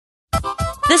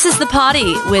This is The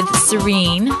Party with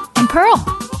Serene and Pearl.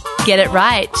 Get it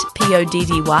right, Poddy.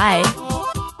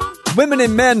 Women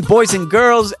and men, boys and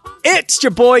girls, it's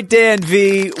your boy Dan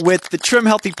V with the Trim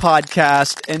Healthy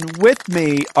Podcast, and with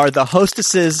me are the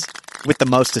hostesses with the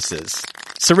mostesses,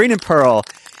 Serene and Pearl.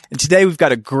 And today we've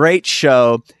got a great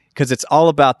show because it's all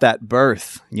about that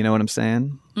birth. You know what I'm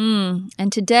saying?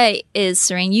 And today is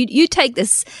Serene. You take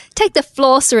the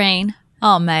floor, Serene.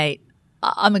 Oh, mate,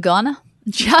 I'm a goner.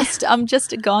 I'm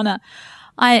just a goner.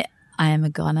 I am a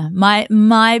goner.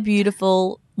 My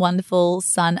beautiful, wonderful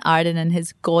son Arden and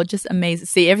his gorgeous, amazing.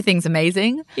 See, everything's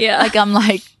amazing. Yeah. Like I'm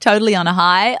like totally on a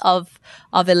high of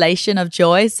elation, of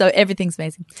joy. So everything's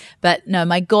amazing. But no,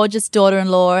 my gorgeous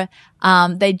daughter-in-law,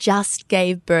 they just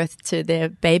gave birth to their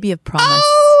baby of promise.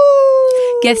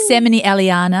 Oh! Gethsemane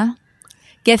Eliana.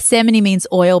 Gethsemane means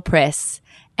oil press.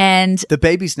 And the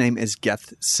baby's name is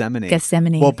Gethsemane.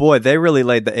 Gethsemane. Well, boy, they really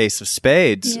laid the ace of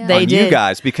spades Yeah. on They you did.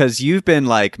 guys because you've been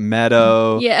like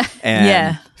meadow Yeah. and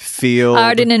Yeah. field,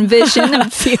 Arden and Vision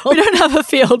and Field. we don't have a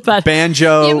field, but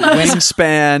banjo,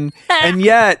 wingspan, and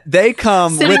yet they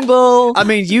come Sitting with. bull. I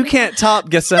mean, you can't top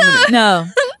Gethsemane. No.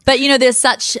 But, there's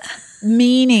such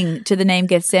meaning to the name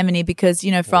Gethsemane because,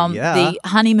 from yeah. the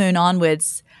honeymoon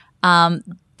onwards,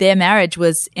 their marriage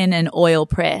was in an oil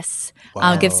press.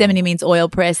 Wow. Gethsemane means oil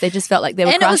press. They just felt like they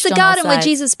were And it was crushed the on all garden where sides.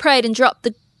 Jesus prayed and dropped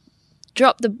the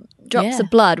drops Yeah. of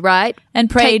blood, right? And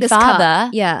Take prayed, this Father,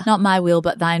 cup. Yeah. not my will,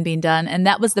 but thine being done. And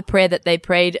that was the prayer that they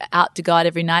prayed out to God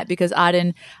every night because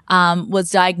Arden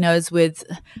was diagnosed with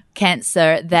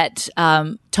cancer that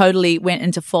totally went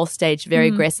into fourth stage very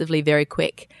aggressively, very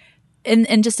quick.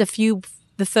 In just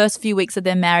the first few weeks of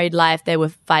their married life, they were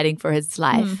fighting for his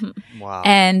life. Wow.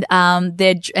 And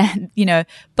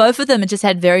both of them just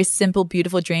had very simple,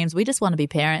 beautiful dreams. We just want to be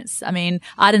parents. I mean,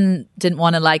 I didn't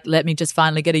want to let me just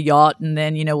finally get a yacht and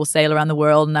then, we'll sail around the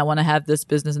world and I want to have this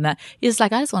business and that. He's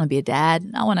like, I just want to be a dad.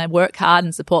 I want to work hard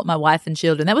and support my wife and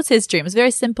children. That was his dream. It was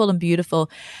very simple and beautiful.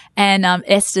 And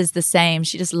Esther's the same.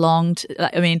 She just longed,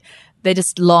 they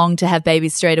just longed to have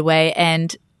babies straight away.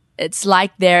 And it's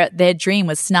like their dream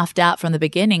was snuffed out from the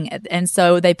beginning. And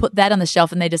so they put that on the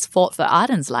shelf and they just fought for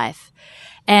Arden's life.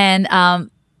 And,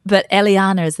 but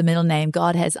Eliana is the middle name.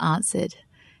 God has answered.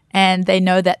 And they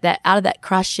know that out of that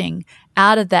crushing,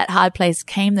 out of that hard place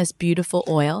came this beautiful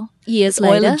oil. Years Oil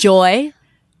later. of joy.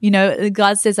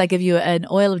 God says, I give you an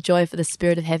oil of joy for the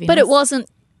spirit of heaviness. But it wasn't.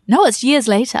 No, it's years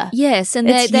later. Yes, and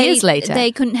It's years later.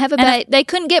 they couldn't have a And baby. They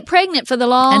couldn't get pregnant for the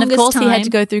longest And of course, time. he had to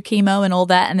go through chemo and all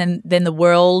that, and then the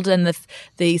world and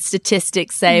the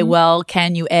statistics say, well,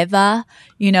 can you ever?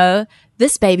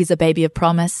 This baby's a baby of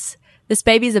promise. This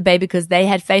baby's a baby because they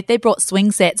had faith. They brought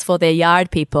swing sets for their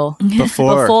yard people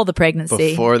before the pregnancy.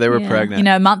 Before they were pregnant.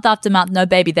 Month after month, no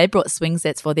baby. They brought swing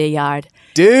sets for their yard.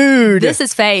 Dude. This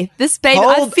is faith. This baby,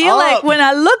 I Hold feel like up. when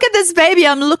I look at this baby,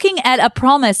 I'm looking at a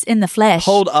promise in the flesh.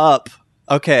 Hold up.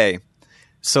 Okay.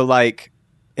 So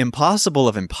impossible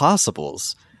of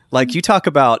impossibles. You talk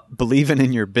about believing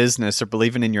in your business or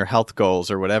believing in your health goals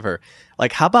or whatever.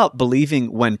 How about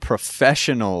believing when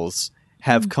professionals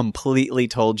have completely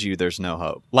told you there's no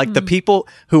hope? The people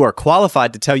who are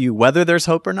qualified to tell you whether there's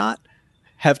hope or not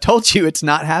have told you it's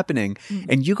not happening.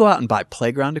 And you go out and buy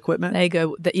playground equipment. There you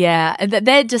go. Yeah. And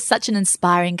they're just such an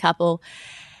inspiring couple.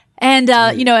 And,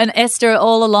 and Esther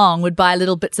all along would buy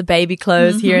little bits of baby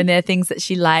clothes here and there, things that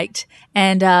she liked.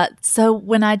 And so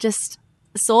when I just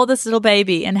saw this little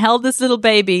baby and held this little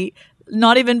baby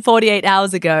not even 48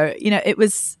 hours ago, it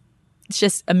was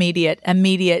just immediate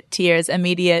tears,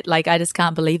 immediate, I just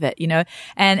can't believe it,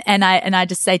 And I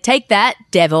just say, take that,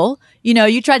 devil.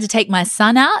 You tried to take my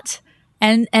son out.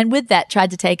 And with that,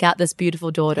 tried to take out this beautiful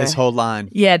daughter. This whole line.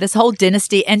 Yeah, this whole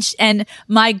dynasty. And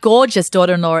my gorgeous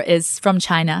daughter-in-law is from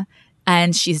China,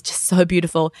 and she's just so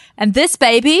beautiful. And this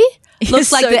baby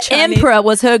looks like so the Chinese. emperor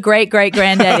was her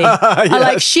great-great-granddaddy. I'm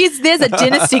like, there's a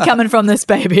dynasty coming from this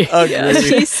baby.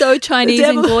 She's so Chinese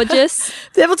and devil- gorgeous.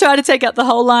 Devil tried to take out the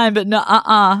whole line, but no,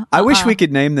 I wish we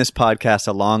could name this podcast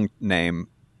a long name.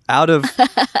 Out of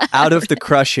the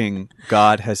crushing,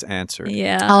 God has answered.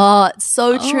 Yeah. Oh, it's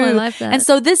so Oh, true. I like that. And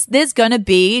so there's going to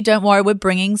be, don't worry, we're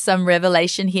bringing some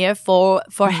revelation here for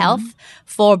health,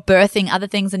 for birthing other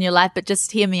things in your life, but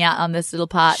just hear me out on this little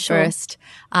part Sure. first.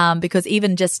 Because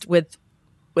even just with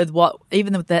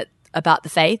that about the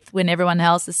faith, when everyone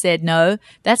else has said no,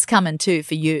 that's coming too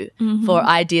for you, for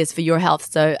ideas for your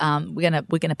health. So we're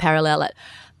gonna parallel it.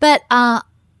 But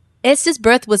Esther's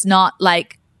birth was not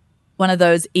one of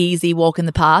those easy walk in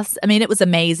the path. I mean, it was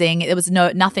amazing. It was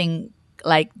nothing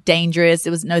dangerous. There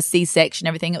was no C-section,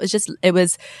 everything. It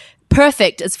was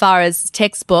perfect as far as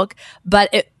textbook,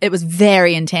 but it was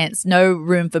very intense. No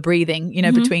room for breathing,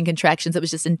 between contractions. It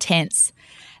was just intense.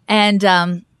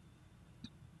 And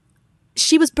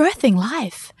she was birthing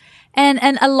life.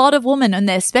 And a lot of women, and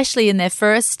especially in their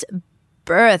first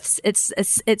births, it's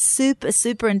super,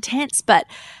 super intense. But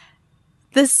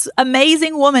this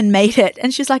amazing woman made it.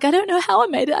 And she's like, I don't know how I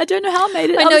made it. I don't know how I made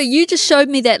it. I know you just showed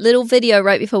me that little video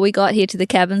right before we got here to the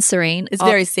cabin, Serene. It's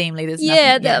very seamless.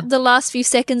 There's nothing, the last few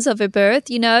seconds of her birth,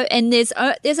 and there's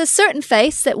a certain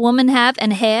face that women have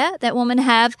and hair that women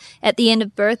have at the end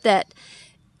of birth that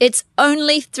it's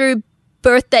only through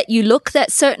birth that you look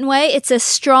that certain way. It's a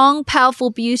strong, powerful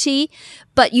beauty,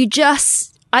 but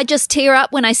I just tear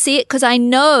up when I see it because I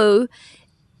know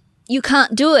you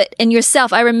can't do it in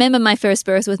yourself. I remember my first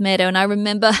birth with Meadow, and I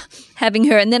remember having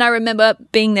her, and then I remember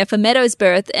being there for Meadow's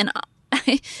birth, and how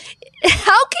can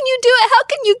you do it? How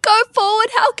can you go forward?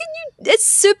 It's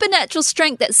supernatural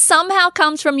strength that somehow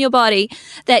comes from your body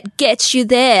that gets you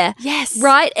there. Yes.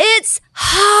 Right? It's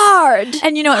hard.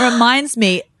 And it reminds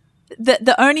me that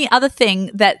the only other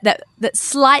thing that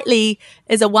slightly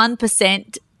is a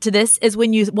 1% to this is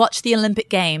when you watch the Olympic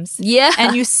Games. Yeah.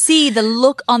 And you see the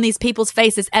look on these people's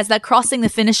faces as they're crossing the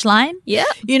finish line. Yeah.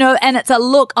 And it's a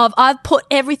look of I've put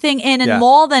everything in and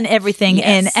more than everything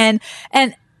in. And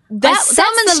that's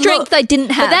the strength look. I didn't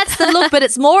have. But that's the look, but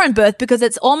it's more in birth because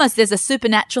it's almost there's a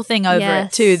supernatural thing over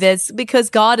it too.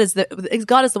 Because God is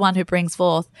the one who brings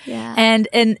forth. Yeah.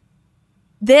 And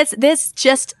there's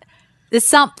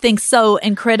something so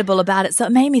incredible about it. So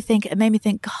it made me think,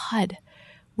 God,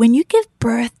 when you give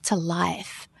birth to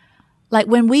life, like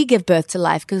when we give birth to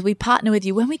life, because we partner with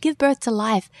you, when we give birth to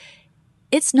life,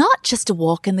 it's not just a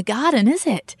walk in the garden, is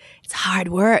it? It's hard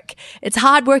work. It's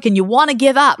hard work and you want to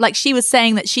give up. Like she was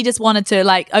saying that she just wanted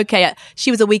to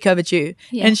she was a week overdue.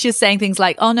 Yeah. And she was saying things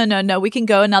like, oh, no, we can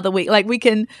go another week. Like we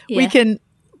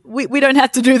don't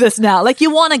have to do this now. Like you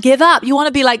want to give up. You want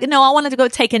to be like, no, I wanted to go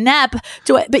take a nap.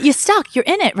 But you're stuck. You're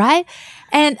in it, right?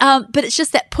 And but it's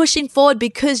just that pushing forward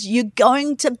because you're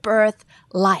going to birth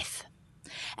life.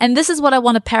 And this is what I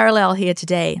want to parallel here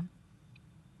today.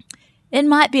 It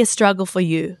might be a struggle for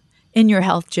you in your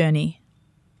health journey,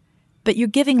 but you're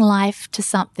giving life to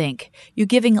something. You're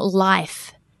giving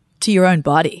life to your own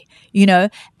body,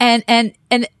 and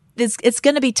it's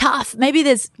going to be tough. Maybe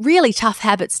there's really tough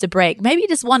habits to break. Maybe you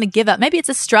just want to give up. Maybe it's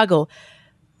a struggle.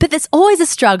 But there's always a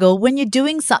struggle when you're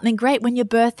doing something great, when you're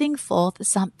birthing forth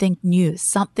something new,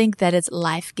 something that is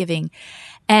life-giving.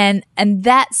 And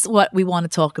that's what we want to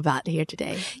talk about here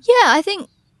today. Yeah, I think,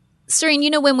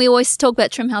 Serene, when we always talk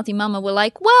about Trim Healthy Mama, we're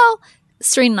like, well,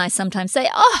 Serene and I sometimes say,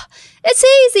 oh, it's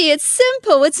easy, it's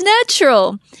simple, it's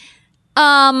natural.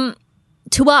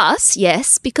 To us,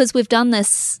 yes, because we've done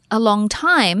this a long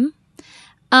time.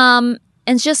 And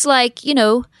it's just like,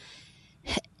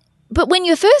 but when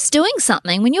you're first doing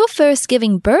something, when you're first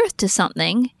giving birth to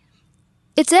something,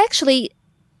 it's actually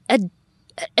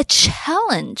a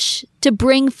challenge to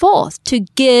bring forth, to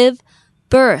give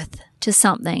birth to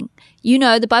something.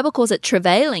 The Bible calls it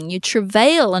travailing. You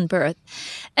travail in birth.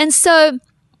 And so,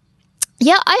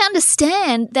 yeah, I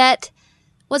understand that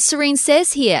what Serene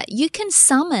says here, you can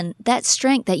summon that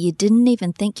strength that you didn't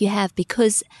even think you have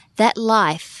because that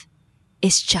life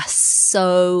is just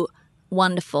so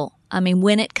wonderful. I mean,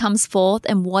 when it comes forth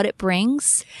and what it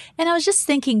brings. And I was just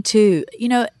thinking too,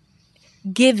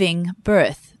 giving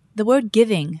birth, the word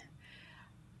giving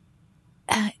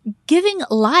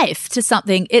life to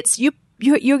something, it's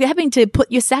you're having to put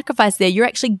your sacrifice there. You're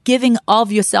actually giving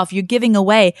of yourself. You're giving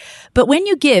away. But when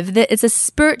you give, it's a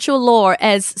spiritual law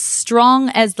as strong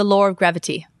as the law of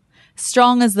gravity,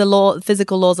 strong as the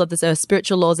physical laws of this earth.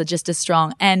 Spiritual laws are just as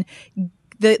strong. And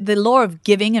the law of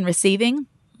giving and receiving,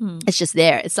 it's just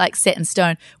there. It's like set in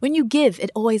stone. When you give,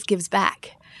 it always gives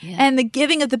back. Yeah. And the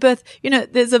giving of the birth,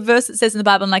 there's a verse that says in the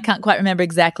Bible, and I can't quite remember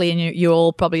exactly, and you're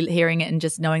all probably hearing it and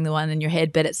just knowing the one in your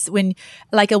head, but it's when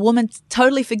like a woman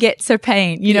totally forgets her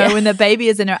pain, when the baby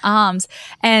is in her arms.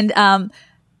 And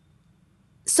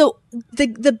so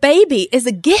the baby is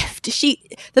a gift.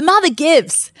 The mother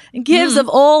gives of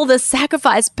all the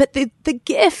sacrifice, but the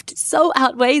gift so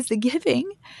outweighs the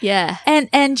giving. Yeah. And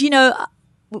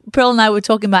Pearl and I were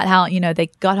talking about how, they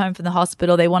got home from the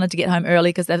hospital. They wanted to get home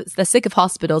early because they're sick of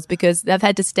hospitals because they've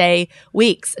had to stay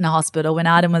weeks in a hospital when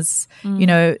Adam was, in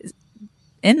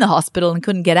the hospital and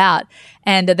couldn't get out.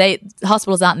 And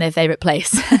hospitals aren't their favorite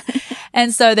place.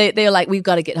 And so they were like, we've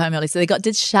got to get home early. So they got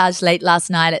discharged late last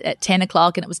night at 10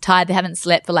 o'clock and it was tired. They haven't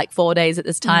slept for like 4 days at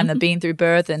this time. They've been through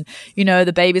birth and,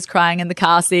 the baby's crying in the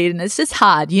car seat and it's just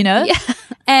hard, Yeah.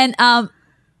 And,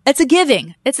 It's a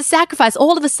giving. It's a sacrifice.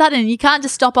 All of a sudden, you can't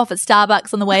just stop off at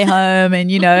Starbucks on the way home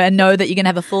and, and know that you're going to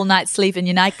have a full night's sleep in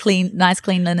your nice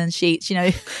clean linen sheets.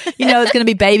 It's going to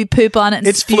be baby poop on it and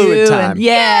It's spew fluid time. And,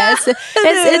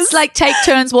 it's like take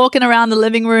turns walking around the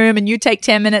living room and you take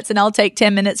 10 minutes and I'll take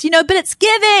 10 minutes, but it's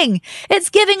giving.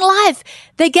 It's giving life.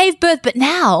 They gave birth, but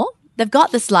now they've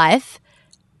got this life.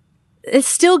 It's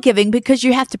still giving because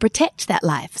you have to protect that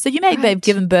life. So you may have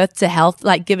given birth to health,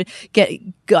 like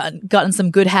gotten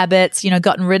some good habits,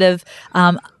 gotten rid of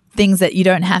things that you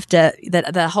don't have to,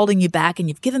 that are holding you back, and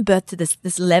you've given birth to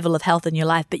this level of health in your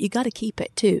life, but you got to keep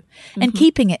it too. And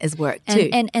keeping it is work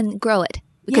too. And grow it,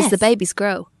 because the babies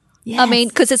grow. Yes. I mean,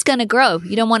 because it's going to grow.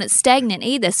 You don't want it stagnant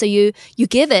either. So you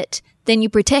give it, then you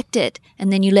protect it,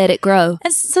 and then you let it grow.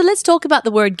 And so let's talk about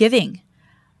the word giving.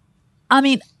 I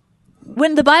mean,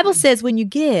 when the Bible says when you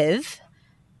give,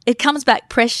 it comes back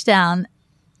pressed down,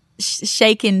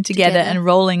 shaken together and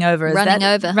rolling over. Running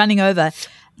over.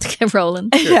 Rolling.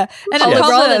 Yeah. And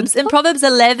Yes. in Proverbs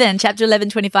 11, chapter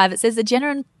 11:25, it says,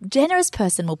 the generous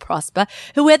person will prosper.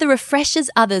 Whoever refreshes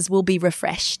others will be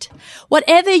refreshed.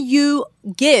 Whatever you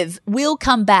give will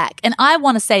come back. And I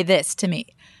want to say this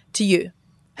to you.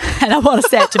 And I want to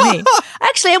say it to me.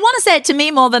 Actually, I want to say it to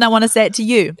me more than I want to say it to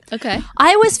you. Okay.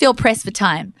 I always feel pressed for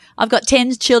time. I've got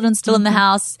 10 children still in the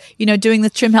house, doing the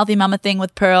Trim Healthy Mama thing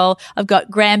with Pearl. I've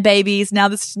got grandbabies. Now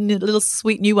this little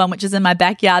sweet new one, which is in my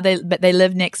backyard, but they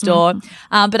live next door.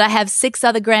 But I have 6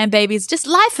 other grandbabies. Just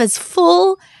life is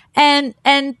full and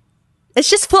it's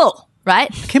just full, right?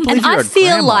 I can't believe and you're I a feel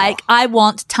grandma. like I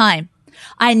want time.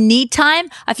 I need time.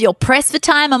 I feel pressed for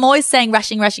time. I'm always saying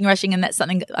rushing. And that's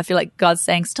something I feel like God's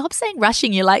saying, stop saying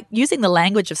rushing. You're like using the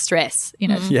language of stress,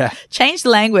 Yeah. change the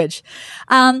language.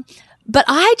 But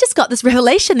I just got this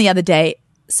revelation the other day.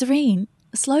 Serene,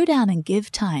 slow down and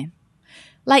give time.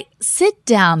 Like, sit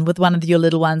down with one of your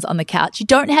little ones on the couch. You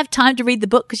don't have time to read the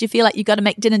book because you feel like you got to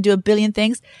make dinner and do a billion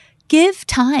things. Give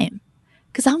time,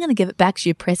 because I'm going to give it back to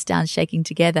you, pressed down, shaking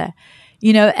together.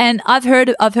 And I've heard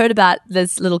about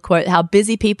this little quote, how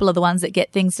busy people are the ones that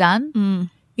get things done.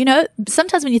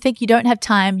 Sometimes when you think you don't have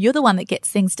time, you're the one that gets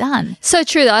things done. So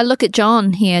true. I look at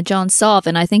John here, John Sov,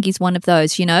 and I think he's one of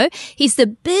those, He's the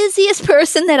busiest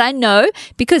person that I know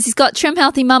because he's got Trim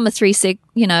Healthy Mama 360,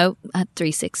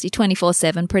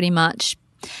 24/7 pretty much,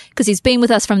 because he's been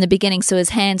with us from the beginning. So his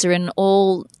hands are in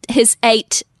all his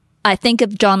 8. I think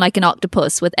of John like an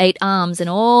octopus with 8 arms and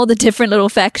all the different little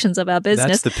factions of our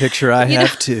business. That's the picture I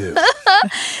have too.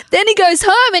 Then he goes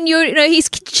home and he's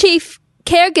chief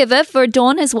caregiver for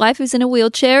Dawn, his wife, who's in a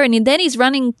wheelchair, and then he's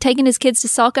taking his kids to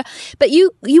soccer. But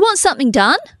you want something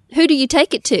done? Who do you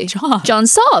take it to? John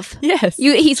Sov. Yes.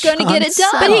 He's going to get it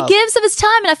done. But he gives of his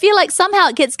time, and I feel like somehow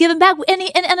it gets given back. And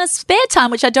in his spare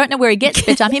time, which I don't know where he gets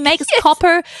spare time, he makes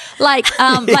copper like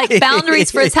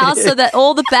boundaries for his house so that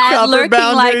all the bad Copper lurking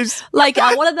boundaries. like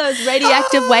what are those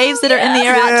radioactive waves that are in the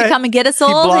air out to come and get us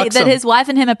all? blocks That them. his wife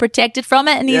and him are protected from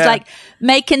it, and he's Yeah. like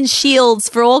making shields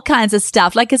for all kinds of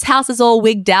stuff. Like his house is all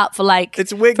wigged out for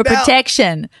It's wigged for out.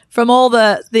 protection from all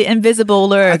the invisible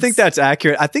lurks. I think that's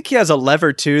accurate. I think he has a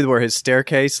lever too where his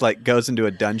staircase goes into a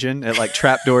dungeon. It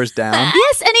trapdoors down.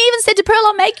 Yes, and he even said to Pearl,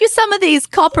 I'll make you some of these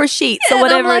copper sheets or And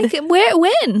I'm whatever. like,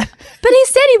 when? But he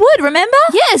said he would, remember?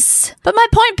 Yes. But my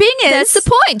point being is, That's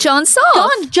the point. John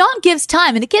Sov. John gives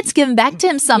time, and it gets given back to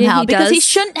him somehow he because he does.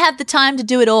 shouldn't have the time to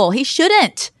do it all. He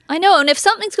shouldn't. I know, and if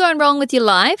something's going wrong with your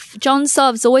life, John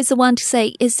Sov's always the one to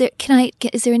say, is there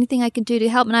anything I can do to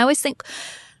help? And I always think,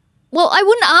 well, I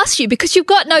wouldn't ask you because you've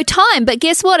got no time. But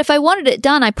guess what? If I wanted it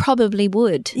done, I probably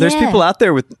would. There's Yeah. people out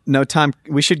there with no time.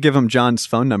 We should give him John's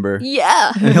phone number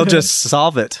Yeah. and he'll just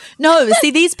solve it. No,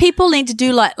 see, these people need to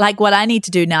do like what I need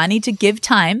to do now. I need to give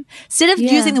time instead of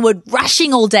Yeah. using the word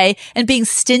rushing all day and being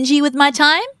stingy with my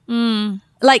time.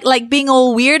 Like being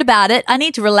all weird about it. I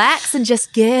need to relax and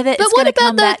just give it. But It's what gonna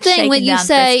come about that back thing when shaken you down,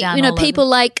 say, pressed down all people over.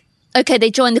 like, okay,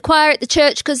 they join the choir at the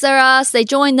church because they're asked, they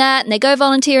join that and they go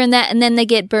volunteer in that, and then they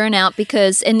get burnout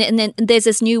because, and then there's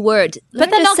this new word. But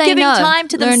they're not giving time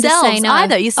to themselves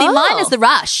either. You see, mine is the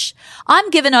rush. I'm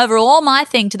giving over all my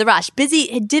thing to the rush,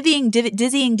 busy dizzying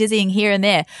here and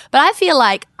there. But I feel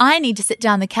like I need to sit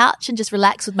down on the couch and just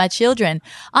relax with my children.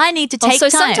 I need to take So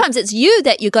time. sometimes it's you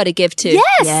that you got to give to. Yes.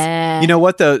 Yeah. You know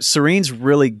what though? Serene's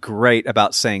really great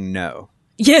about saying no.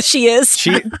 Yes, she is.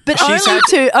 but she's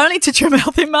only to Trim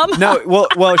Healthy Mama. No,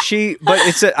 but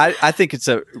I think it's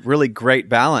a really great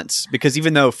balance because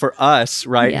even though for us,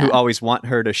 right, Yeah. who always want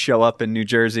her to show up in New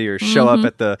Jersey or show up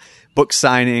at the book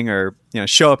signing or,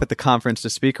 show up at the conference to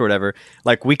speak or whatever,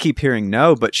 like we keep hearing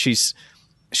no, but she's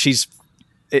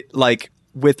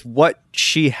with what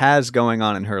she has going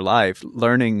on in her life,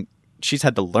 she's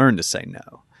had to learn to say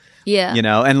no. Yeah. You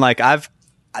know, and like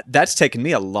that's taken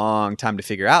me a long time to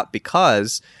figure out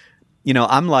because, you know,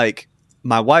 I'm like,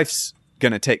 my wife's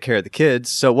going to take care of the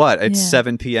kids. So what? It's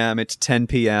 7 p.m. It's 10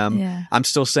 p.m. Yeah. I'm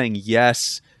still saying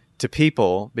yes to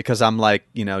people because I'm like,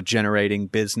 you know, generating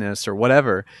business or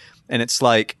whatever. And it's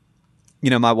like, you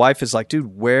know, my wife is like,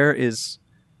 dude, where is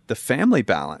the family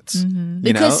balance?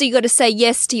 Because you got to say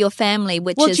yes to your family,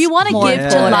 which Well, is do you want to more give to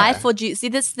important. life, or do you see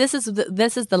this? This is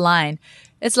the line.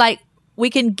 It's like we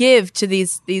can give to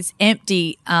these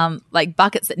empty like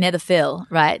buckets that never fill,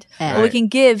 right? Yeah. Or we can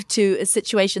give to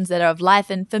situations that are of life.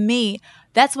 And for me,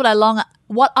 that's what I long.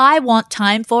 What I want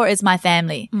time for is my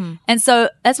family, and so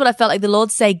that's what I felt like the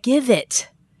Lord say: give it.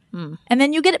 And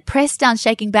then you get it pressed down,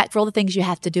 shaking back for all the things you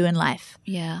have to do in life.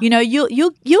 Yeah. You know, you'll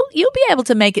be able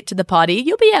to make it to the party.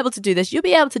 You'll be able to do this. You'll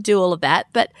be able to do all of that.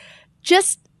 But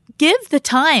just give the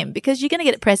time because you're going to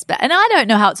get it pressed back. And I don't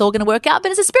know how it's all going to work out,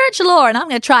 but it's a spiritual law, and I'm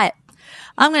going to try it.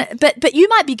 But you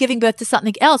might be giving birth to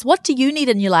something else. What do you need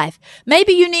in your life?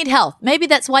 Maybe you need health. Maybe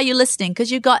that's why you're listening,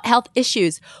 because you've got health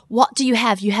issues. What do you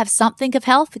have? You have something of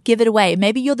health? Give it away.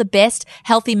 Maybe you're the best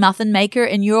healthy muffin maker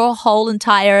in your whole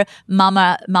entire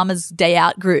mama's day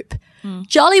out group.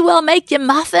 Jolly well make your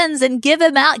muffins and give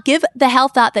them out. Give the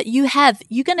health out that you have.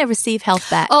 You're going to receive health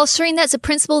back. Oh, Serene, that's a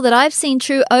principle that I've seen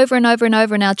true over and over and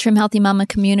over in our Trim Healthy Mama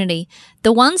community.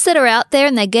 The ones that are out there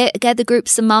and they gather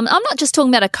groups of mums, I'm not just talking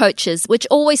about our coaches, which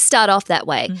always start off that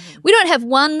way. We don't have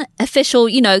one official,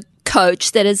 you know,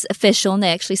 coach that is official and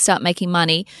they actually start making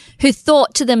money who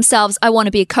thought to themselves, I want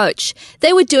to be a coach.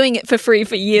 They were doing it for free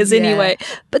for years anyway.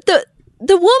 But the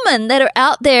women that are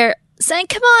out there saying,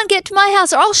 come on, get to my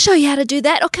house, or I'll show you how to do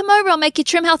that, or come over, I'll make you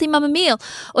Trim Healthy Mama meal,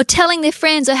 or telling their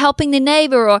friends or helping their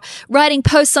neighbor or writing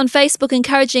posts on Facebook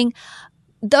encouraging,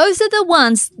 those are the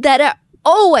ones that are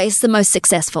always the most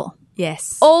successful.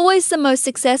 Yes. Always the most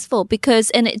successful because,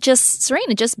 and it just,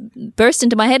 Serena, just burst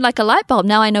into my head like a light bulb.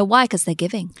 Now I know why, because they're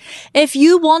giving. If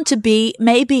you want to be,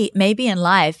 maybe in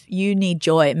life, you need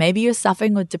joy. Maybe you're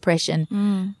suffering with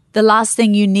depression. The last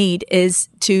thing you need is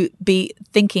to be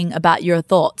thinking about your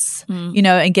thoughts, you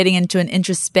know, and getting into an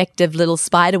introspective little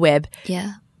spider web.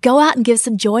 Yeah. Go out and give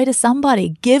some joy to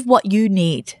somebody. Give what you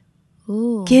need.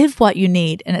 Ooh. Give what you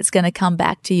need, and it's going to come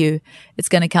back to you. It's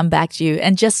going to come back to you.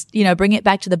 And just, you know, bring it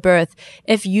back to the birth.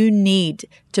 If you need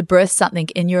to birth something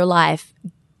in your life,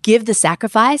 give the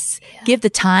sacrifice, give the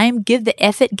time, give the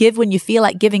effort, give when you feel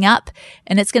like giving up,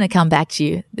 and it's going to come back to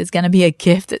you. There's going to be a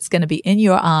gift that's going to be in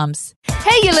your arms.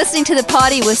 Hey, you're listening to The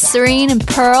Party with Serene and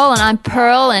Pearl, and I'm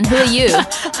Pearl, and who are you?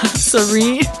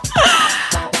 Serene.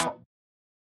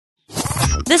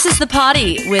 This is The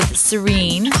Party with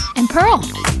Serene And Pearl.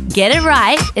 Get it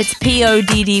right. It's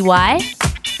PODDY.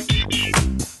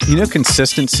 You know,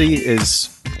 consistency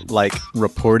is like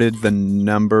reported the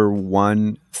number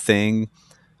one thing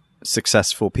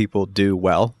successful people do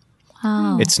well.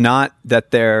 Wow. It's not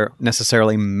that they're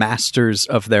necessarily masters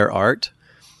of their art.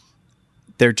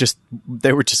 They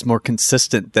were just more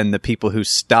consistent than the people who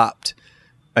stopped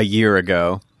a year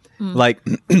ago. Like,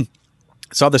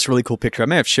 saw this really cool picture. I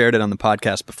may have shared it on the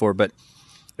podcast before, but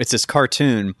it's this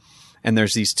cartoon, and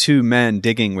there's these two men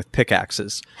digging with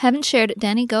pickaxes. Haven't shared it,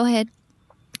 Danny. Go ahead.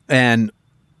 And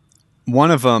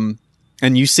one of them,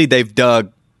 and you see they've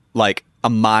dug like a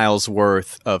mile's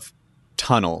worth of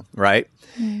tunnel, right?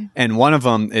 And one of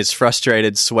them is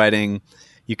frustrated, sweating.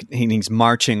 He's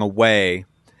marching away.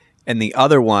 And the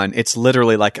other one, it's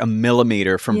literally like a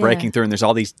millimeter from breaking through. And there's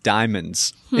all these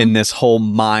diamonds in this whole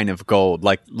mine of gold.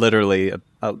 Like literally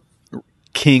a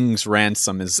king's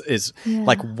ransom is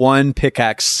like one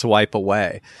pickaxe swipe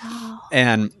away. Wow.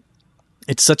 And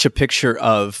it's such a picture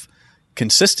of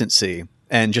consistency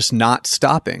and just not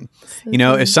stopping. So you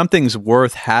know, if something's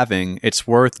worth having, it's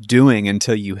worth doing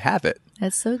until you have it.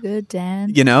 That's so good,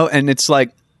 Dan. You know, and it's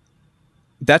like,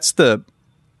 to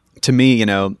me, you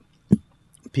know,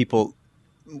 people,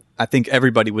 I think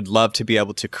everybody would love to be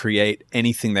able to create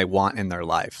anything they want in their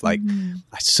life. Like,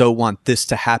 I so want this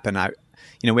to happen.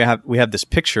 We have this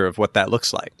picture of what that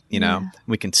looks like, you know,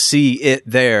 we can see it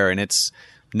there, and it's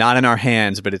not in our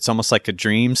hands, but it's almost like a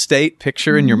dream state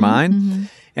picture in your mind.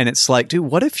 And it's like, dude,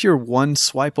 what if you're one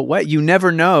swipe away? You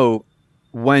never know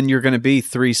when you're going to be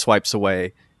 3 swipes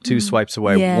away, 2 swipes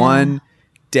away, 1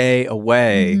 day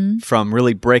away from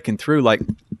really breaking through. Like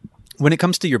when it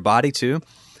comes to your body too,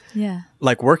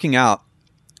 like working out,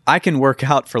 I can work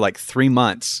out for like 3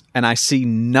 months and I see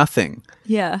nothing.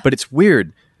 Yeah. But it's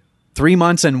weird. 3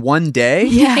 months and 1 day?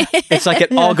 Yeah. It's like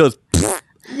it all goes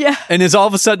and is all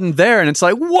of a sudden there, and it's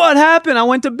like, what happened? I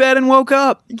went to bed and woke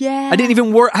up. Yeah. I didn't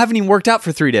even haven't even worked out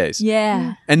for 3 days.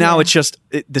 Yeah. And now it's just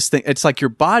this thing. It's like your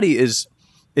body is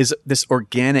this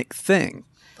organic thing.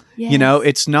 You know,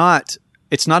 it's not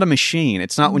a machine.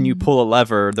 It's not when you pull a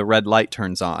lever, the red light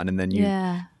turns on and then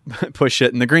you push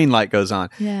it and the green light goes on.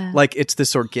 Yeah. Like it's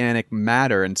this organic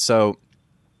matter. And so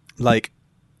like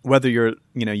whether you're,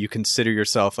 you know, you consider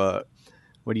yourself a,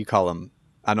 what do you call them?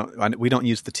 We don't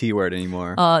use the T word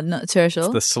anymore. Oh, not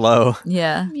tertial. The slow,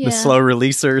 Yeah. the slow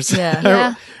releasers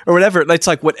Yeah. or whatever. It's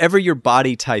like whatever your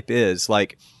body type is,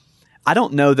 like, I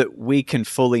don't know that we can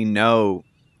fully know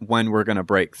when we're going to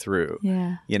break through,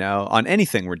 Yeah. you know, on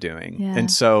anything we're doing. Yeah. And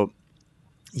so,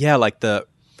 yeah, like the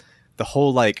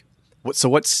whole, like,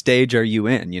 what stage are you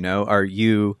in? You know, are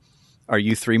you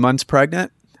 3 months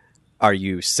pregnant? Are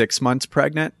you 6 months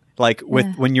pregnant? Like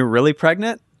when you're really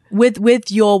pregnant? With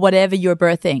your whatever you're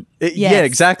birthing. Yeah, Yes.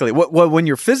 exactly. When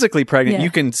you're physically pregnant, Yeah. you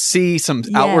can see some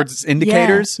Yeah. outwards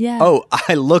indicators. Yeah. Oh,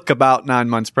 I look about 9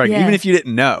 months pregnant, Yeah. even if you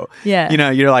didn't know. Yeah. You know,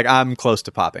 you're like, I'm close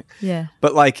to popping. Yeah.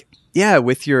 But like, yeah,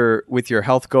 with your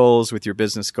health goals, with your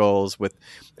business goals,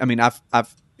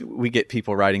 we get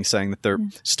people writing saying that they're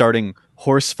starting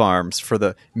horse farms for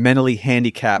the mentally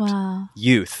handicapped Wow.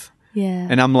 youth. Yeah.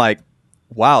 And I'm like,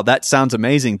 wow, that sounds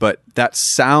amazing, but that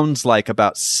sounds like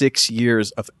about 6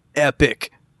 years of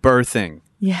epic birthing.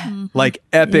 Yeah. Like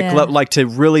epic, Yeah. like to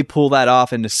really pull that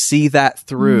off and to see that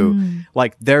through.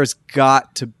 Like there's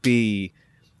got to be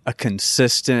a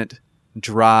consistent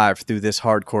drive through this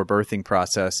hardcore birthing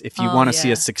process if you want to see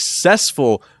yeah. a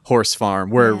successful horse farm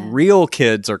where real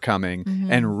kids are coming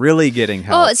and really getting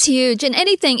help. Oh, it's huge. And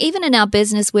anything, even in our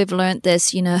business, we've learned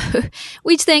this, you know.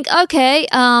 We think, okay,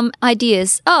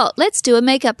 ideas. Oh, let's do a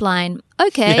makeup line.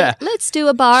 Okay, Yeah. let's do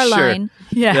a bar Sure. line.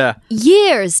 Yeah.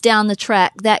 Years down the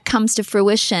track, that comes to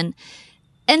fruition.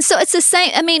 And so it's the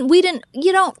same. I mean,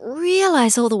 you don't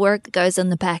realize all the work that goes on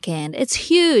the back end. It's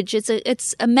huge.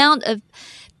 It's amount of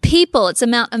people, it's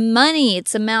amount of money,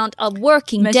 it's amount of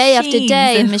working day after Machines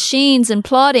day and and- machines and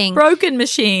plotting. Broken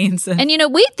machines. And you know,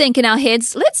 we think in our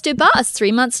heads, let's do bars.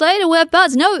 3 months later, we have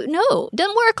bars. No,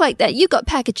 doesn't work like that. You got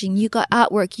packaging, you got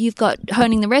artwork, you've got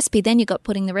honing the recipe, then you got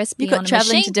putting the recipe You've on got a traveling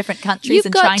machine. to different countries You've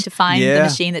and got- trying to find Yeah. the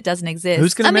machine that doesn't exist.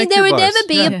 Who's going to I mean, make there your would bars? never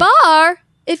be Yeah. a bar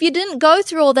if you didn't go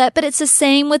through all that. But it's the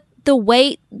same with the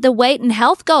weight and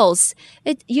health goals.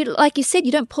 Like you said,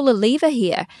 you don't pull a lever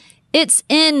here. It's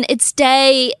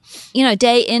day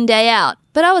in, day out.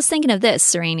 But I was thinking of this,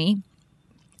 Sereni.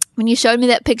 When you showed me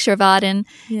that picture of Arden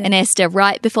and Esther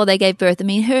right before they gave birth, I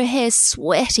mean, her hair's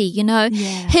sweaty, you know. Yeah.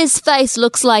 His face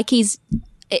looks like he's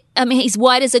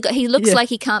white as he looks Yeah. like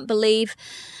he can't believe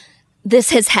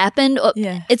this has happened.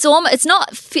 Yeah. It's almost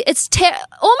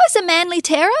a manly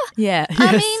terror. Yeah.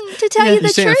 I mean, to tell you You the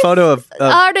seen truth, a photo of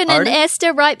Arden and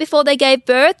Esther right before they gave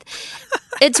birth.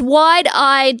 It's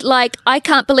wide-eyed, like, I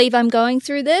can't believe I'm going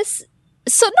through this.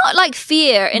 So not like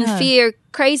fear,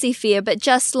 crazy fear, but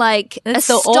just like It's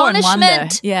the awe and wonder.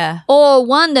 astonishment Yeah. or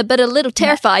wonder, but a little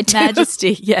terrified too.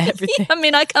 Majesty. Yeah. Everything. I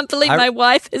mean, I can't believe my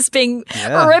wife is being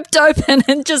Yeah. ripped open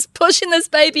and just pushing this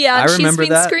baby out. I She's remember been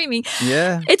that. screaming.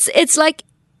 Yeah. It's like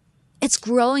it's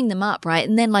growing them up, right?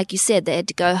 And then, like you said, they had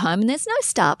to go home, and there's no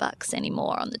Starbucks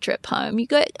anymore on the trip home. You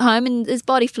go home, and there's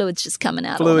body fluids just coming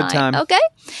out Fluid all night. time. Okay,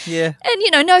 Yeah.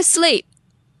 and no sleep.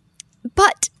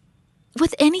 But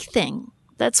with anything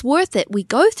that's worth it, we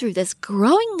go through this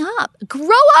growing up, grow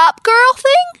up, girl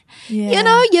thing. Yeah. You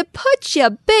know, you put your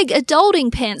big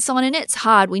adulting pants on, and it's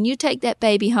hard when you take that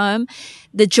baby home.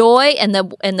 The joy and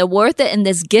the worth it, and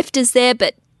this gift is there,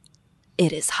 but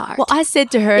it is hard. Well, I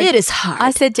said to her, It is hard. I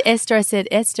said to Esther,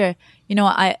 Esther, you know,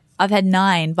 I've had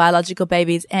 9 biological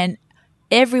babies, and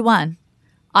every one,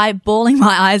 I bawling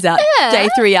my eyes out Yeah. day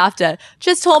 3 after,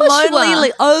 just course you hormonally are.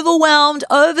 like, overwhelmed,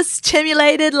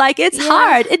 overstimulated. Like it's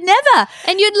hard. It never.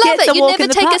 And you'd love gets it. a You'd walk never in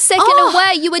the take a park. second Oh,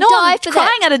 away. You would no, die I'm for crying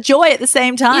that. out of joy at the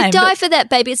same time. You die but- for that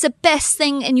baby. It's the best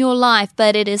thing in your life,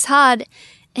 but it is hard.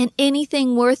 And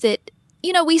anything worth it.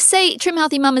 You know, we say Trim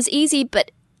Healthy Mum is easy,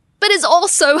 but it's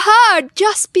also hard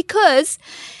just because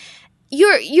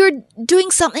you're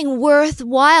doing something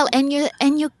worthwhile and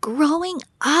you're growing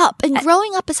up, and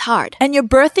growing up is hard. and you're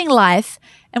birthing life.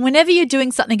 And whenever you're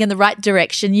doing something in the right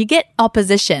direction, you get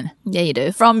opposition. Yeah, you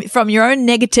do. From your own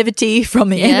negativity, from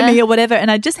the enemy or whatever. And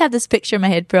I just have this picture in my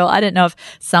head, Pearl. I don't know if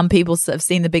some people have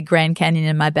seen the big Grand Canyon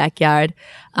in my backyard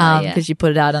because you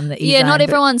put it out on the Yeah, e-sign, not but-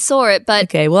 everyone saw it, but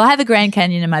Okay, well, I have a Grand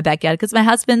Canyon in my backyard because my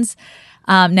husband's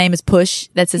name is Push.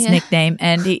 That's his nickname.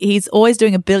 And he's always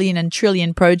doing a billion and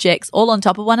trillion projects all on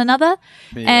top of one another.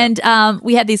 And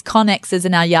we had these Connexes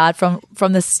in our yard from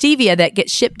the stevia that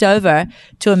gets shipped over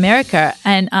to America.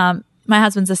 And my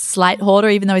husband's a slight hoarder,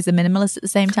 even though he's a minimalist at the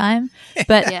same time.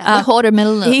 But the hoarder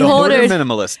middle. he The hoarded.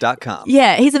 hoarderminimalist.com.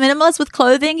 Yeah, he's a minimalist with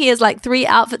clothing. He has like 3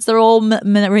 outfits. They're all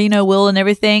merino wool and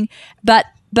everything. But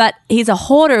but he's a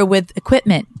hoarder with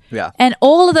equipment. Yeah. And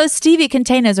all of those stevia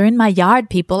containers are in my yard,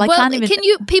 people. I well, can't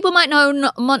even. people might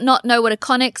not know what a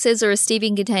Connex is or a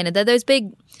stevia container. They're those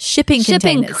big shipping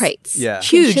containers. crates. Yeah.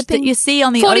 Huge Shipping- that you see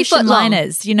on the 40 ocean foot long.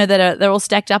 liners, they're all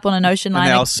stacked up on an ocean And liner.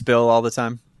 they all spill all the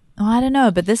time. Oh, I don't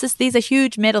know, but these are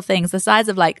huge metal things the size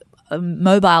of like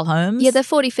mobile homes. Yeah, they're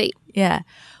 40 feet. Yeah.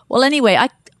 Well, anyway, I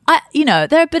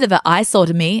they're a bit of an eyesore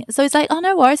to me. So he's like, oh,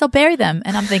 no worries, I'll bury them.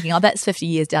 And I'm thinking, oh, that's 50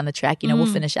 years down the track. We'll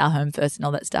finish our home first and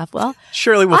all that stuff. Well,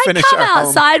 Surely we'll finish I come our home.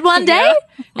 outside one day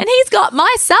and he's got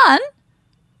my son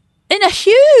in a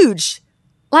huge,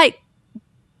 like,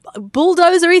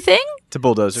 bulldozery thing, It's a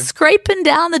bulldozer. scraping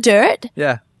down the dirt.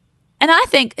 Yeah. And I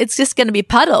think it's just going to be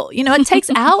puddle. It takes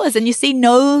hours and you see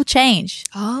no change.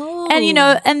 Oh. And,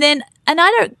 and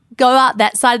I don't go out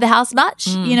that side of the house much,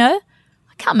 I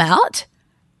come out.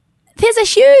 There's a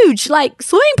huge, like,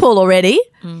 swimming pool already.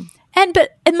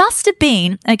 But it must have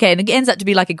been, okay, and it ends up to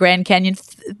be like a Grand Canyon,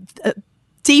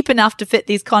 deep enough to fit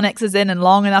these Connexes in and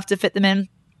long enough to fit them in.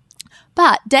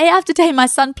 But day after day, my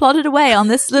son plodded away on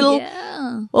this little,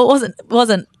 well, it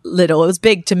wasn't little, it was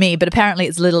big to me, but apparently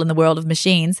it's little in the world of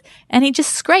machines. And he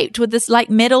just scraped with this, like,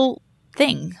 metal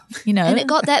thing, And it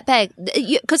got that bad.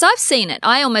 Because I've seen it.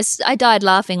 I died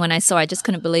laughing when I saw it. I just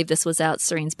couldn't believe this was out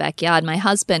Serene's backyard. My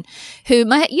husband,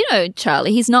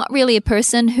 Charlie, he's not really a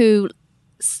person who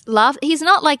laughs. He's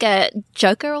not like a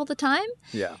joker all the time.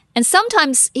 Yeah. And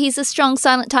sometimes he's a strong,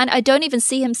 silent type. I don't even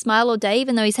see him smile all day,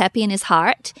 even though he's happy in his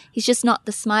heart. He's just not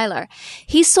the smiler.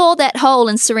 He saw that hole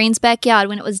in Serene's backyard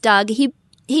when it was dug. He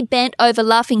bent over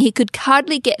laughing. He could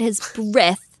hardly get his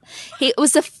breath. It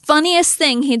was the funniest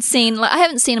thing he'd seen. Like, I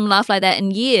haven't seen him laugh like that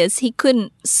in years. He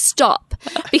couldn't stop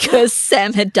because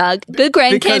Sam had dug the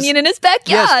Grand Canyon in his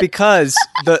backyard. Yes, because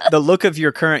the look of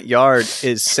your current yard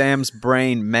is Sam's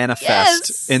brain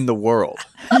manifest in the world.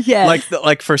 Yeah. Like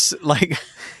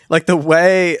the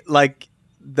way, like,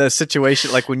 the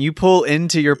situation, like when you pull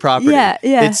into your property, Yeah.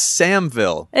 it's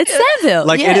Samville. It's Samville.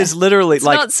 Like yeah. it is literally It's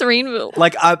like not Sereneville.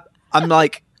 like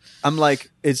I'm like,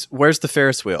 where's the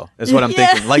Ferris wheel? Is what I'm Yeah.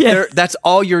 thinking. Like that's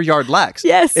all your yard lacks.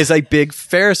 Yes. Is a big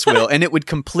Ferris wheel, and it would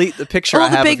complete the picture all I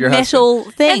the have big of your metal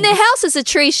husband. things. And their house is a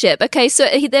tree ship. Okay, so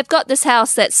they've got this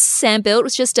house that Sam built. It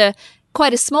was just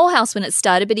quite a small house when it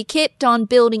started, but he kept on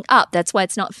building up. That's why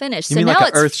it's not finished. You so mean now like an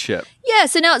it's Earth ship? Yeah,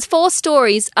 so now it's 4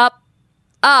 stories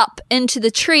up into the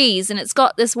trees, and it's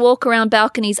got this walk around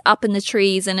balconies up in the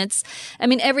trees, and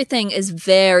everything is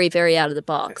very, very out of the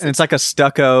box. And it's like a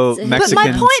stucco But Mexican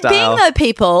my point style. being, though,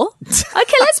 people,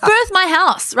 okay, let's birth my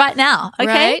house right now,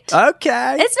 okay? Right?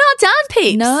 Okay. It's not done,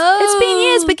 peeps. No. It's been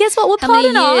years, but guess what? We're How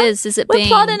many plodding on. years has it We're been?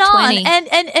 plodding 20. on.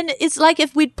 And it's like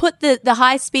if we'd put the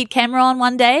high-speed camera on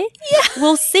one day,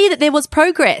 we'll see that there was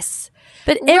progress.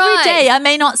 But every Right. day I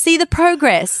may not see the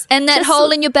progress. And that Just-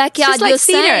 hole in your backyard, just like you're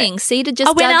Cedar. saying. Cedar just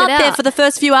I went dug out it there out. for the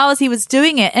first few hours he was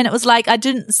doing it, and it was like I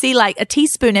didn't see like a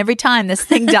teaspoon every time this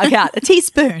thing dug out. A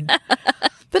teaspoon.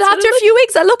 But after a few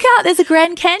weeks, I look out, there's a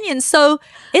Grand Canyon. So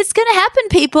it's going to happen,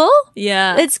 people.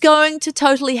 Yeah. It's going to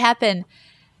totally happen.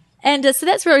 And so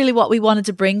that's really what we wanted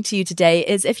to bring to you today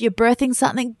is if you're birthing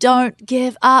something, don't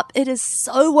give up. It is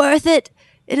so worth it.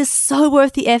 It is so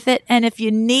worth the effort. And if you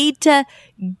need to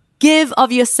give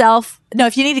of yourself,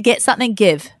 if you need to get something,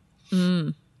 give.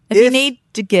 If you need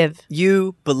to give.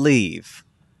 You believe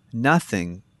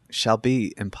nothing shall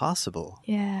be impossible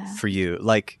Yeah. for you.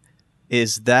 Like,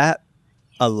 is that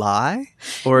a lie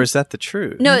or is that the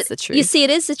truth? No, That's the truth. you see, it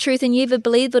is the truth, and you either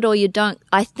believe it or you don't.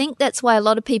 I think that's why a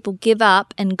lot of people give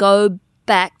up and go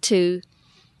back to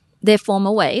their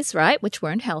former ways, right, which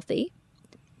weren't healthy.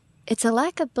 It's a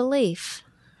lack of belief.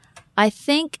 I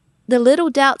think the little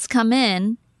doubts come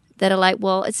in that are like,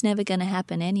 well, it's never going to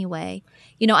happen anyway.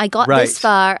 I got Right. this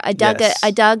far. I dug Yes.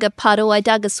 a puddle. I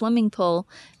dug a swimming pool.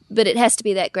 But it has to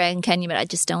be that Grand Canyon. But I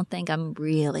just don't think I'm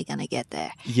really going to get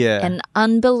there. Yeah. And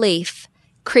unbelief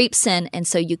creeps in, and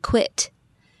so you quit.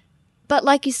 But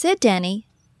like you said, Danny,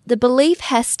 the belief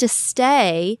has to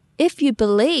stay. If you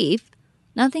believe,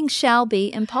 nothing shall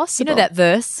be impossible. You know that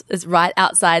verse is right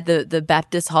outside the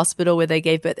Baptist hospital where they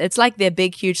gave birth. It's like their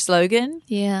big, huge slogan.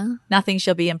 Yeah. Nothing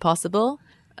shall be impossible.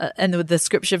 And with the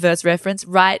scripture verse reference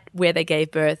right where they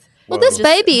gave birth. Well, this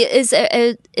baby is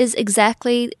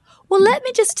exactly. Well, let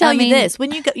me just tell I you mean, this: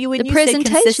 when you say presentation of it.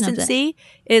 consistency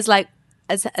is like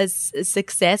as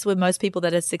success with most people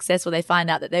that are successful, they find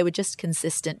out that they were just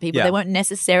consistent people. Yeah. They weren't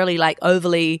necessarily like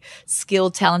overly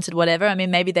skilled, talented, whatever. I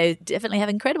mean, maybe they definitely have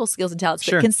incredible skills and talents,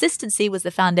 Sure. but consistency was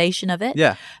the foundation of it.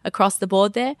 Yeah. Across the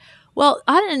board there. Well,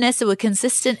 Ida and Nessa were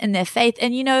consistent in their faith,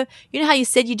 and you know how you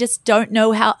said you just don't know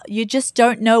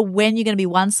when you're going to be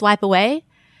one swipe away.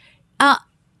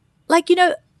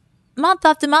 month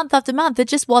after month after month, it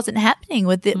just wasn't happening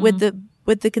with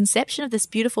the conception of this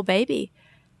beautiful baby.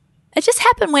 It just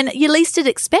happened when you least had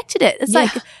expected it. It's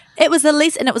like it was the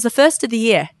least, and it was the first of the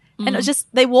year, and it was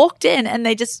just they walked in and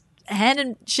they just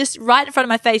handed just right in front of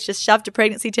my face, just shoved a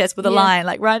pregnancy test with a line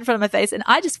like right in front of my face, and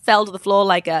I just fell to the floor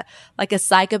like a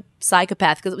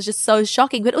psychopath because it was just so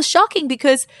shocking. But it was shocking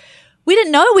because we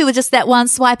didn't know we were just that one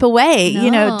swipe away, you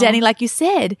know, Danny, like you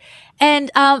said,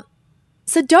 and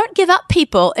so don't give up,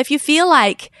 people. If you feel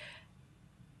like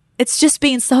it's just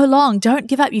been so long, don't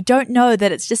give up. You don't know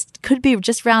that it's just could be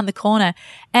just around the corner,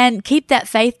 and keep that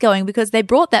faith going because they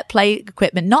brought that play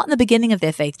equipment not in the beginning of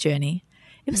their faith journey.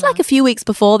 It was like a few weeks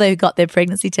before they got their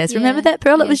pregnancy test. Remember that,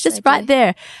 Pearl? It was just right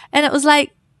there. And it was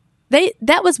like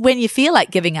that was when you feel like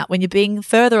giving up, when you're being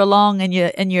further along and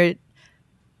you're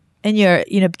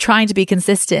you know trying to be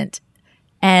consistent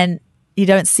and you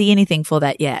don't see anything for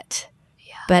that yet.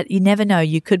 Yeah. But you never know.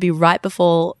 You could be right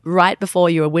before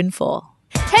you're a windfall.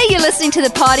 Hey, you're listening to The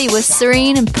Party with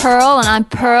Serene and Pearl, and I'm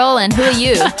Pearl, and who are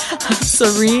you?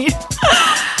 Serene.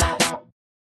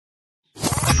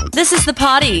 This is The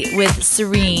Party with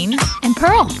Serene and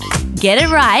Pearl. Get it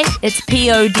right. It's Poddy.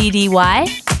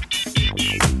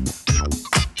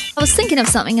 I was thinking of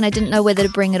something and I didn't know whether to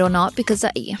bring it or not because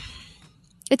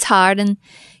it's hard, and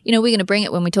you know we're going to bring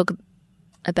it when we talk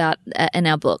about in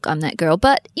our book, I'm That Girl.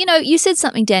 But you know, you said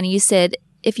something, Danny. You said,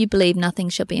 if you believe, nothing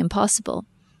shall be impossible.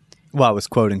 Well, I was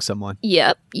quoting someone.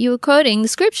 Yep, you were quoting the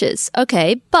scriptures.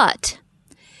 Okay, but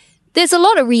there's a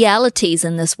lot of realities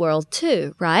in this world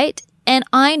too, right? And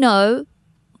I know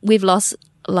we've lost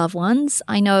loved ones.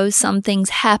 I know some things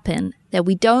happen that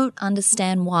we don't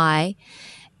understand why.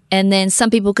 And then some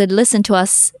people could listen to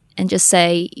us and just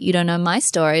say, you don't know my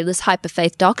story, this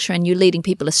hyper-faith doctrine, you're leading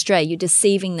people astray, you're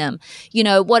deceiving them. You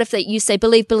know, what if you say,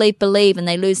 believe, believe, believe, and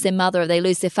they lose their mother or they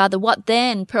lose their father? What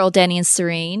then, Pearl, Danny, and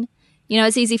Serene? You know,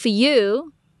 it's easy for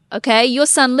you. Okay, your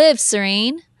son lives,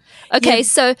 Serene. Okay,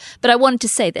 so, but I wanted to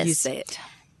say this. You say it.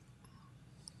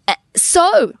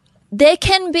 So, there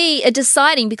can be a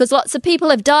deciding, because lots of people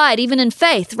have died, even in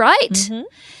faith, right? Mm-hmm.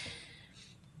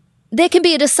 There can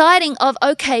be a deciding of,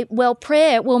 okay, well,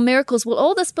 prayer, well, miracles, well,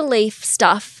 all this belief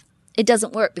stuff, it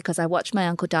doesn't work because I watched my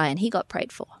uncle die and he got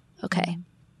prayed for. Okay. Mm-hmm.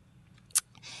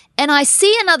 And I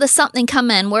see another something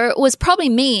come in where it was probably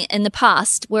me in the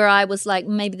past where I was like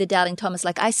maybe the doubting Thomas,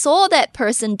 like I saw that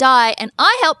person die and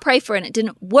I helped pray for it and it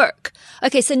didn't work.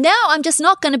 Okay, so now I'm just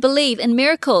not going to believe in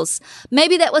miracles.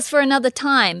 Maybe that was for another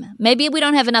time. Maybe we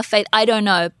don't have enough faith. I don't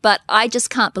know. But I just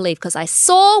can't believe because I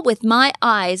saw with my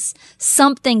eyes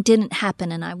something didn't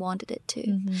happen and I wanted it to.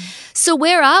 Mm-hmm. So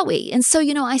where are we? And so,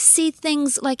 you know, I see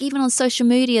things like even on social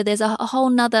media, there's a whole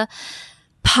nother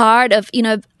part of, you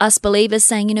know, us believers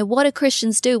saying, you know, what do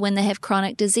Christians do when they have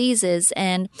chronic diseases?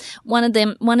 And one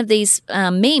of these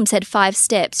memes had 5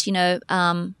 steps, you know,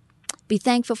 be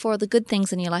thankful for the good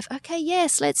things in your life. Okay,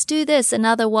 yes, let's do this.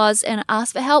 Another was, and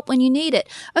ask for help when you need it.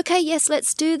 Okay, yes,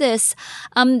 let's do this.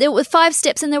 There were 5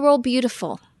 steps and they were all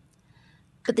beautiful.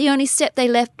 But the only step they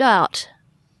left out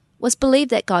was believe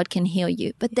that God can heal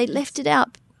you. But they left it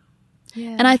out.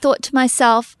 Yeah. And I thought to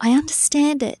myself, I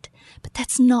understand it. But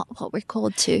that's not what we're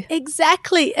called to.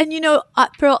 Exactly. And, you know,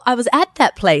 Pearl, I was at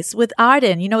that place with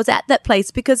Arden. You know, I was at that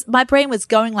place because my brain was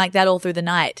going like that all through the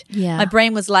night. Yeah. My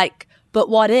brain was like, but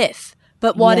what if?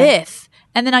 But what if?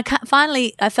 And then I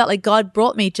felt like God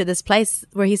brought me to this place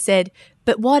where he said,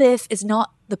 but what if is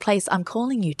not the place I'm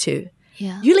calling you to?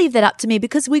 Yeah. You leave that up to me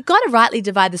because we've got to rightly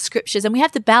divide the scriptures and we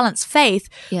have to balance faith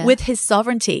with his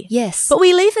sovereignty. Yes. But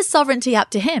we leave his sovereignty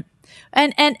up to him.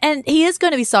 And he is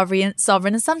going to be sovereign,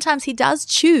 and sometimes he does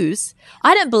choose.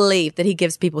 I don't believe that he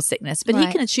gives people sickness, but he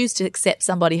can choose to accept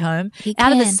somebody home.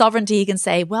 Out of his sovereignty, he can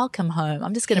say, welcome home.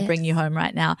 I'm just going to bring you home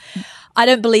right now. I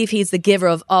don't believe he's the giver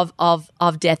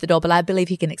of death at all, but I believe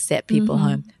he can accept people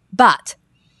home. But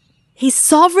he's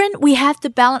sovereign. We have to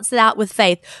balance it out with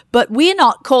faith. But we're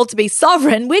not called to be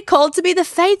sovereign. We're called to be the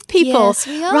faith people. Yes,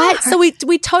 we are. Right? So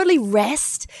we totally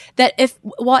rest that if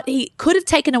what he could have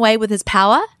taken away with his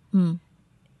power,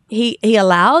 he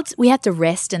allowed, we have to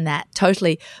rest in that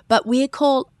totally. But we're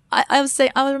called, I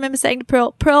remember saying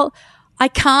to Pearl, I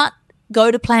can't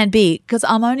go to plan B because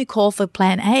I'm only called for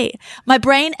plan A. My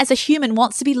brain as a human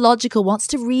wants to be logical, wants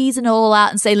to reason it all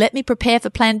out and say, let me prepare for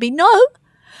plan B. No.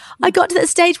 I got to that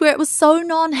stage where it was so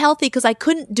non-healthy because I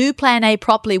couldn't do plan A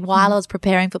properly while I was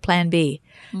preparing for plan B.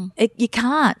 You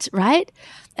can't, right?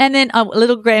 And then a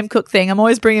little Graham Cook thing. I'm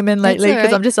always bringing him in lately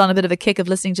because I'm just on a bit of a kick of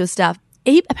listening to his stuff.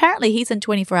 He's in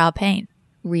 24-hour pain.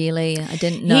 Really? I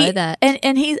didn't know that.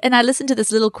 And I listened to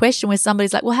this little question where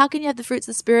somebody's like, well, how can you have the fruits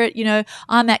of the Spirit?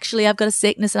 I've got a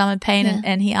sickness and I'm in pain. Yeah.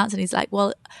 And he answered, he's like,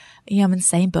 well, I'm in the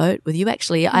same boat with you,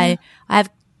 actually. Yeah.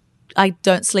 I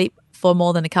don't sleep for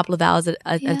more than a couple of hours at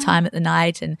a time at the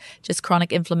night, and just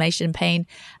chronic inflammation and pain.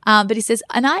 But he says,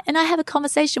 and I have a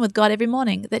conversation with God every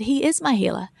morning that he is my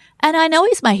healer. And I know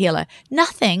he's my healer.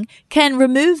 Nothing can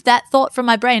remove that thought from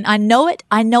my brain. I know it.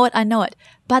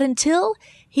 But until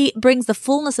he brings the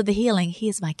fullness of the healing, he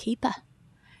is my keeper.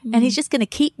 And he's just going to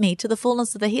keep me to the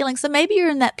fullness of the healing. So maybe you're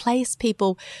in that place,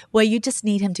 people, where you just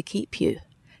need him to keep you.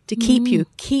 To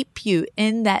keep you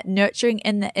in that nurturing,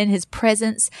 in his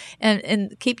presence,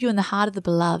 and keep you in the heart of the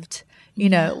beloved,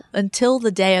 until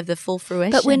the day of the full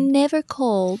fruition. But we're never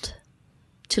called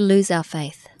to lose our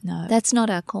faith. No. That's not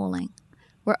our calling.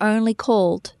 We're only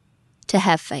called to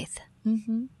have faith.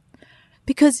 Mm-hmm.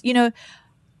 Because,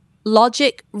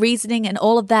 logic, reasoning, and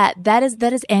all of that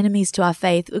is enemies to our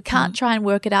faith. We can't try and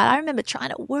work it out. I remember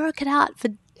trying to work it out for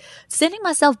sending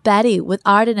myself batty with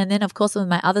Arden, and then of course with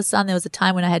my other son. There was a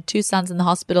time when I had two sons in the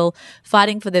hospital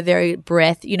fighting for their very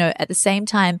breath, at the same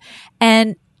time,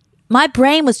 and my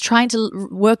brain was trying to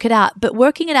work it out, but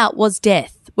working it out was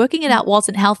death. Working it out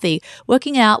wasn't healthy.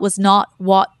 Working it out was not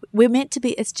what we're meant to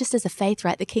be. It's just as a faith,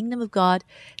 right? The kingdom of God,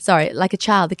 like a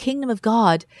child, the kingdom of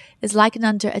God is likened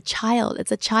unto a child.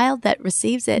 It's a child that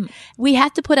receives it. We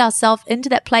have to put ourselves into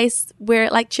that place where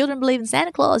like children believe in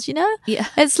Santa Claus, Yeah.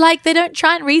 It's like they don't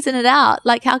try and reason it out.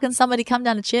 Like, how can somebody come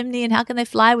down a chimney and how can they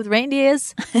fly with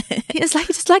reindeers? It's like,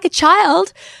 just like a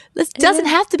child. This doesn't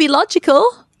have to be logical.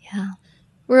 Yeah.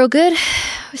 We're all good.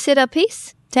 We said our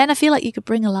piece. Dan, I feel like you could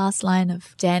bring a last line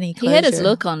of Danny closure. He had his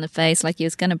look on the face like he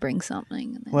was going to bring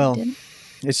something. And then Well, he didn't.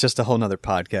 it's just a whole nother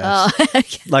podcast. Oh,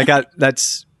 okay.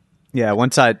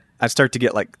 Once I start to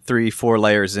get like 3-4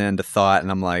 layers into thought,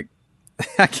 and I'm like,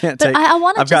 I can't But take.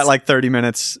 I've got like 30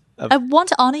 minutes. I want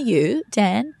to honor you,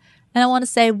 Dan, and I want to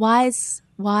say wise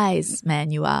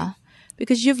man you are,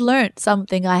 because you've learned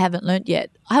something I haven't learned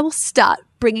yet. I will start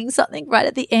bringing something right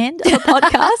at the end of a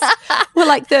podcast. We're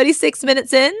like 36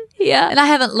 minutes in. Yeah. And I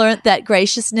haven't learned that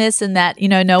graciousness and that, no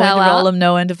Bow end to out. roll 'em,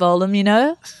 no end to fold 'em,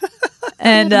 And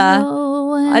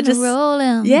I just,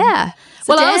 yeah.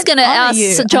 So Well, I Dan, was going to honor ask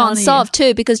you, John honor you. Sov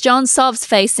too, because John Sov's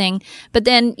facing, but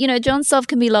then, John Sov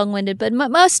can be long-winded, but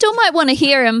I still might want to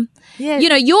hear him. Yeah. You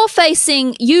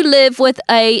live with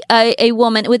a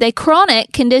woman with a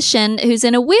chronic condition who's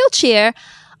in a wheelchair.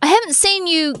 I haven't seen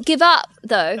you give up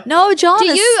though. No, John.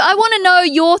 I want to know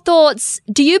your thoughts.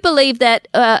 Do you believe that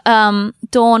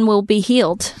Dawn will be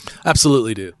healed?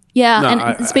 Absolutely do. Yeah, No, and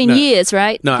it's been years,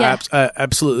 right? No, yeah. I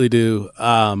absolutely do.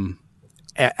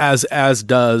 As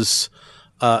does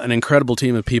an incredible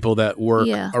team of people that work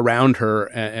around her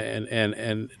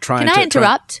and trying Can to. I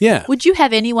interrupt? Yeah. Would you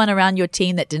have anyone around your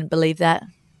team that didn't believe that?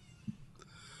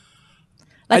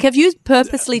 Like, have you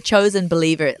purposely chosen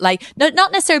believer? Like,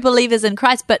 not necessarily believers in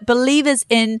Christ, but believers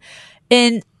in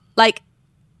like,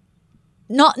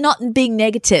 not being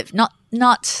negative, not.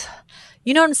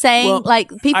 You know what I'm saying? Well, like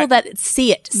people that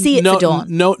see it for Dawn.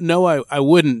 No, I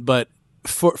wouldn't, but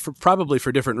for probably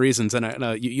for different reasons. And I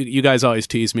know you guys always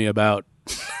tease me about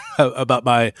about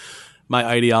my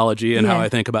ideology and how I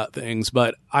think about things,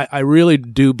 but I really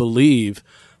do believe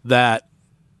that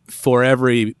for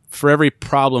every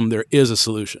problem there is a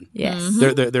solution. Yes.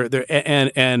 There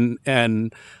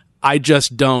and I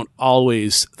just don't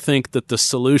always think that the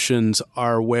solutions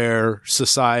are where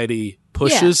society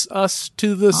pushes us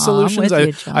to the solutions. I'm with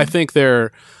you, John. I think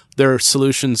their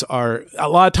solutions are a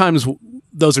lot of times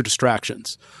those are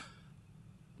distractions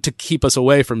to keep us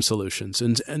away from solutions.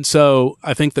 And so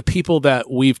I think the people that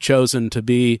we've chosen to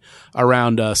be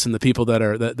around us and the people that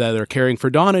are caring for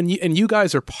Dawn, and you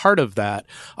guys are part of that,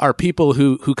 are people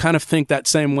who kind of think that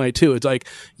same way too. It's like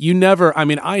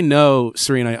I know,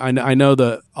 Serena, I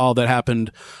know all that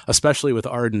happened, especially with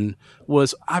Arden,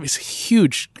 was obviously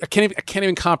huge. I can't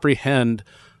even comprehend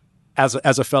as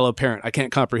a fellow parent. I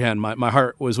can't comprehend. My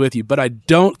heart was with you, but I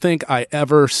don't think I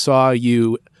ever saw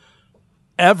you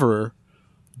ever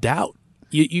doubt.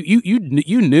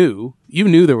 You knew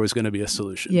there was going to be a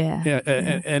solution. Yeah.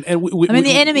 And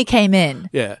the enemy came in.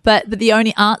 Yeah. But the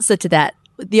only answer to that,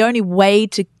 the only way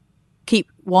to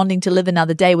keep wanting to live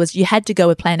another day was you had to go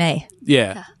with plan A.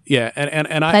 Yeah. Yeah. And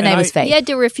Plan A was faith. You had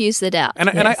to refuse the doubt. And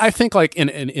I think like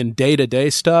in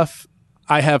day-to-day stuff,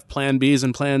 I have plan Bs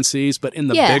and plan Cs, but in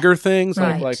the bigger things,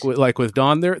 Right. like with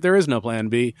Dawn, there is no plan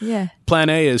B. Yeah. Plan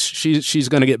A is she's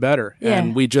going to get better, Yeah.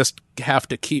 and we just have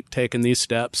to keep taking these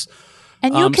steps,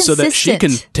 And you're so consistent. that she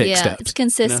can take yeah, steps. it's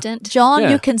consistent. John, Yeah.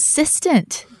 you're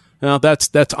consistent. No,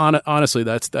 honestly,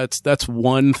 that's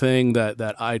one thing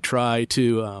that I try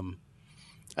to,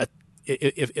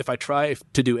 if I try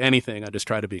to do anything, I just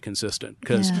try to be consistent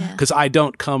because I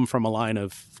don't come from a line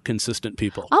of consistent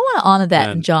people. I want to honor that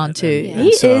in John too. He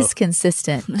is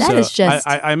consistent. That is just.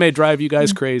 I may drive you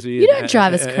guys crazy. You don't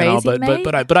drive us crazy,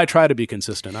 but I try to be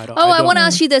consistent. I want to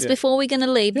ask you this before we're going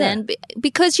to leave. Then,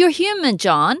 because you're human,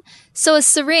 John. So is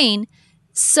Serene.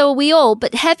 So are we all.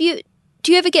 But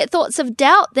do you ever get thoughts of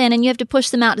doubt then, and you have to push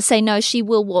them out to say, no, she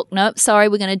will walk. Nope, sorry,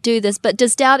 we're going to do this. But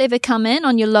does doubt ever come in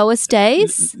on your lowest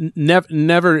days?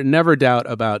 Never doubt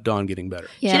about Dawn getting better.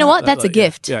 Yeah. Do you know what? That's a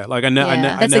gift.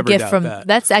 That's a gift from.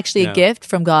 That's actually a gift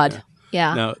from God.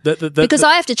 Yeah. No, because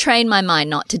I have to train my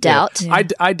mind not to doubt. Yeah.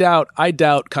 I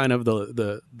doubt kind of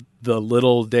the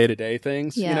little day-to-day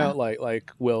things. Yeah. You know,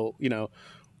 like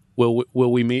will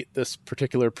we meet this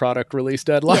particular product release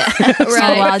deadline? Yeah.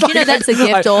 Right. Wow. Do you know that's a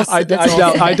gift also? I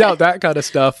doubt that kind of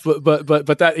stuff, but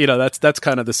that that's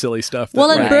kind of the silly stuff.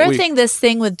 Well, in birthing this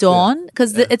thing with Dawn,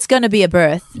 because it's going to be a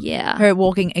birth. Yeah. Her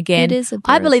walking again. It is a birth.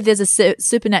 I believe there's a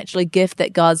supernaturally gift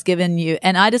that God's given you.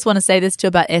 And I just want to say this too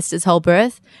about Esther's whole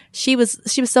birth. She was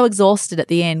so exhausted at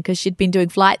the end because she'd been doing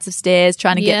flights of stairs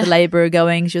trying to get the labor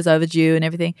going. She was overdue and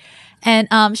everything.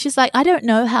 And she's like, I don't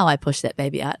know how I pushed that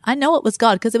baby out. I know it was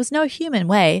God because there was no human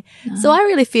way. No. So I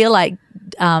really feel like,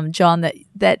 John,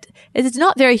 that it's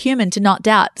not very human to not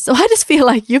doubt. So I just feel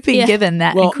like you've been given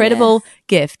that incredible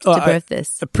gift to birth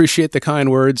this. I appreciate the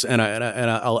kind words, and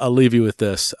I'll leave you with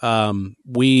this. All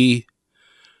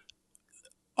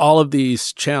of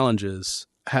these challenges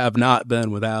have not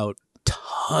been without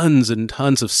tons and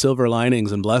tons of silver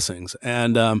linings and blessings,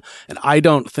 and I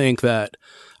don't think that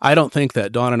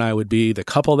Dawn and I would be the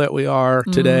couple that we are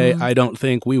today. I don't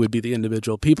think we would be the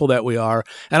individual people that we are.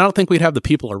 And I don't think we'd have the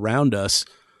people around us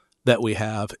that we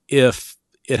have if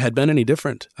it had been any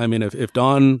different. I mean, if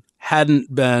Dawn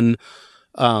hadn't been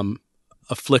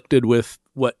afflicted with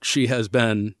what she has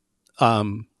been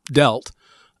dealt,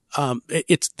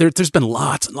 there's been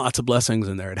lots and lots of blessings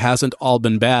in there. It hasn't all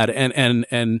been bad.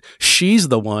 And she's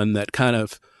the one that kind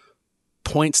of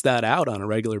points that out on a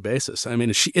regular basis. I mean,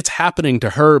 it's happening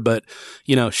to her, but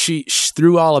she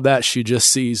through all of that, she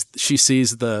sees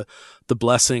the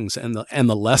blessings and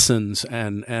the lessons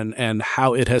and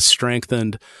how it has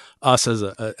strengthened us as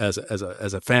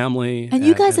a family. And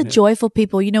you guys are joyful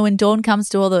people. When Dawn comes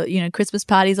to all the Christmas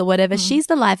parties or whatever, she's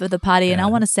the life of the party. And I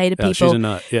want to say to people, she's a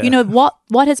nut.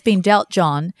 What has been dealt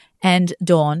John and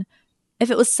Dawn. If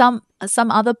it was some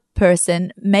other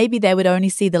person, maybe they would only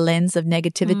see the lens of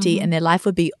negativity and their life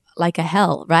would be like a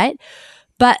hell, right?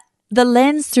 But the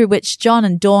lens through which John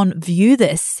and Dawn view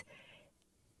this,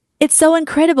 it's so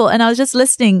incredible. And I was just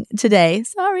listening today.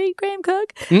 Sorry, Graham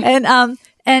Cook.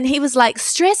 And he was like,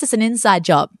 stress is an inside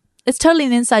job. It's totally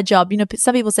an inside job.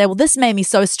 Some people say, well, this made me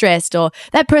so stressed, or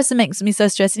that person makes me so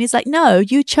stressed. And he's like, no,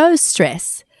 you chose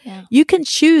stress. Yeah. You can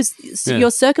choose your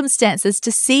circumstances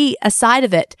to see a side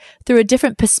of it through a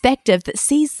different perspective that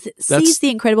sees the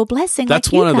incredible blessing. That's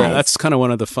kind of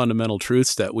one of the fundamental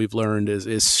truths that we've learned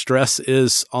is stress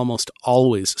is almost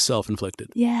always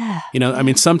self-inflicted. Yeah. I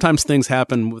mean, sometimes things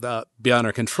happen beyond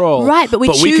our control. Right, but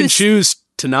we can choose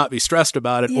to not be stressed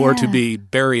about it or to be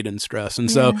buried in stress. And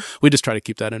so we just try to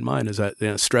keep that in mind, is that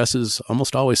stress is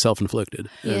almost always self-inflicted.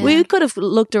 Yeah. We could have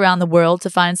looked around the world to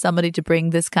find somebody to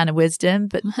bring this kind of wisdom,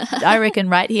 but I reckon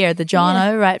right here, the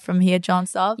Jono, right from here, John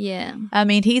Staub. Yeah. I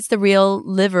mean, he's the real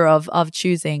liver of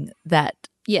choosing that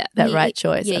right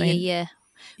choice. Yeah.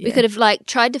 We could have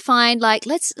tried to find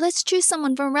let's choose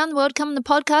someone from around the world, come on the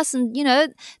podcast, and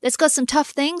that's got some tough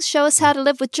things. Show us how to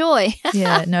live with joy.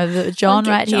 Yeah, no, John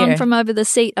right John here from over the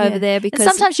seat over there, because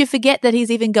and sometimes you forget that he's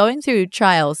even going through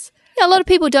trials. Yeah, a lot of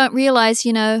people don't realize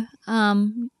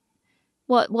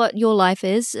what your life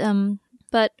is.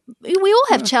 But we all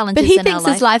have challenges. But he in thinks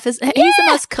our his life is. He's the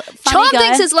most funny John guy.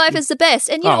 thinks his life is the best,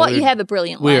 and you know what? You have a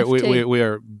brilliant life too.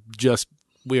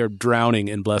 We are drowning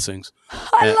in blessings.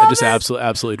 I love just it.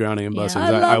 absolutely drowning in blessings.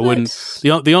 I wouldn't.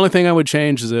 The only thing I would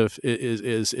change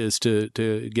is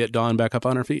to get Dawn back up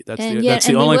on her feet. That's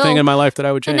the only thing in my life that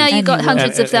I would change. And now you've got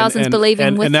hundreds of thousands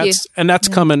believing with you. And that's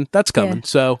coming. That's coming. Yeah.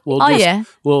 So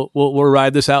we'll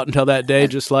ride this out until that day,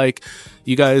 just like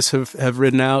you guys have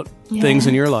ridden out things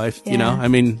in your life. Yeah. I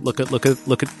mean, look at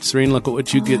Serene. Look at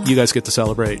what you guys get to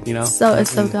celebrate. So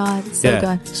it's so God. It's so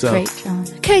God. So. Great, John.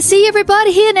 Okay, see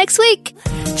everybody here next week.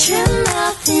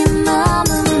 Nothing on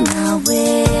my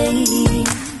way.